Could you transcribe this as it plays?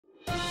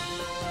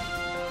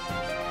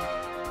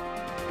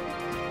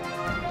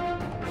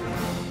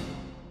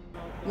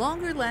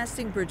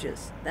Longer-lasting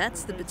bridges.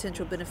 That's the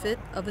potential benefit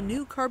of a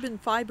new carbon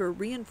fiber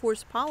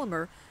reinforced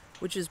polymer,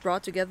 which has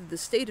brought together the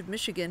state of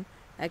Michigan,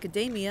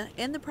 academia,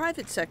 and the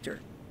private sector.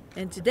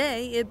 And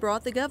today, it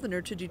brought the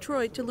governor to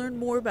Detroit to learn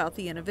more about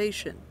the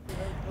innovation.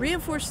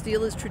 Reinforced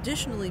steel has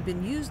traditionally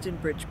been used in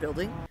bridge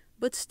building,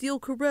 but steel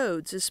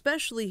corrodes,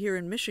 especially here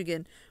in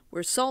Michigan,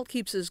 where salt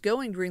keeps us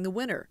going during the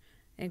winter,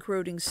 and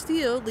corroding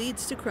steel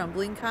leads to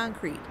crumbling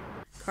concrete.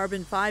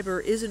 Carbon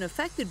fiber isn't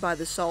affected by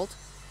the salt.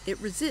 It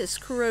resists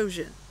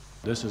corrosion.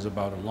 This is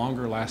about a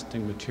longer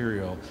lasting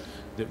material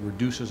that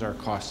reduces our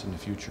costs in the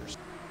future.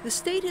 The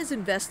state has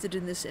invested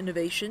in this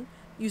innovation,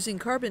 using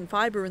carbon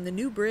fiber in the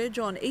new bridge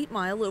on 8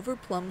 Mile over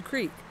Plum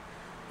Creek.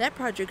 That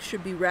project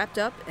should be wrapped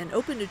up and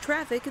open to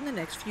traffic in the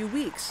next few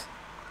weeks.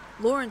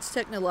 Lawrence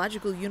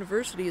Technological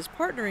University is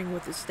partnering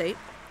with the state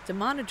to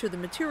monitor the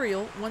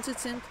material once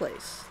it's in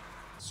place.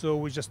 So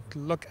we just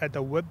look at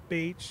a web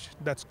page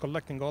that's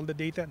collecting all the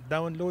data,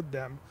 download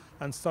them,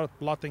 and start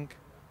plotting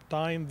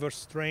time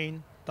versus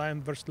strain,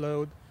 time versus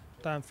load,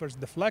 time versus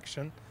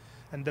deflection.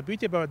 And the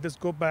beauty about this,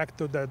 go back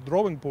to the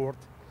drawing board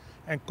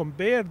and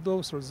compare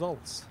those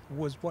results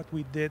with what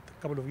we did a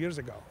couple of years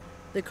ago.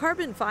 The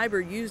carbon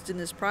fiber used in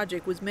this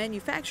project was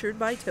manufactured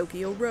by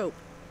Tokyo Rope.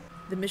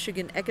 The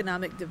Michigan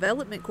Economic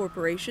Development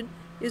Corporation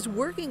is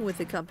working with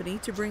the company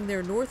to bring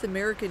their North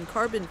American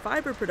carbon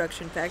fiber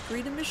production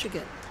factory to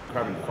Michigan.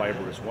 Carbon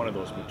fiber is one of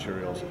those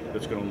materials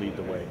that's going to lead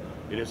the way.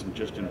 It isn't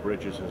just in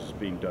bridges as it's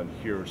being done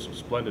here so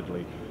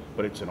splendidly,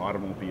 but it's in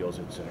automobiles,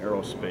 it's in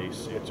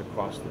aerospace, it's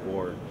across the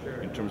board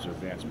in terms of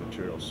advanced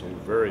materials. So we're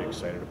very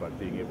excited about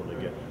being able to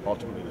get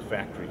ultimately the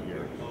factory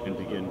here and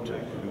begin to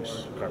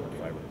produce carbon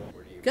fiber.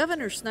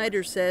 Governor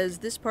Snyder says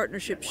this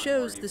partnership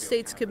shows the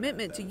state's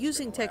commitment to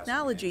using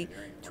technology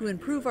to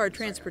improve our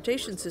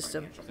transportation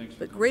system,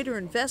 but greater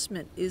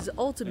investment is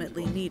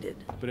ultimately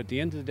needed. But at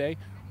the end of the day,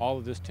 all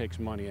of this takes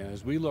money. And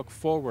as we look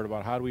forward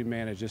about how do we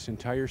manage this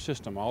entire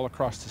system all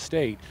across the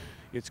state,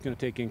 it's going to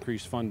take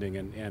increased funding.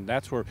 And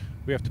that's where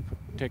we have to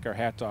take our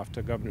hats off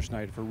to Governor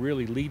Snyder for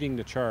really leading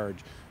the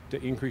charge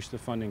to increase the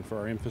funding for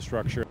our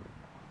infrastructure.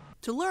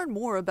 To learn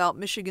more about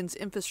Michigan's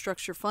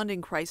infrastructure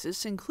funding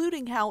crisis,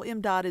 including how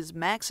MDOT is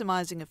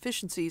maximizing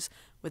efficiencies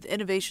with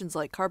innovations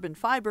like carbon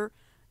fiber,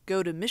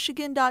 go to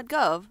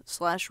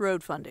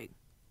michigan.gov/roadfunding.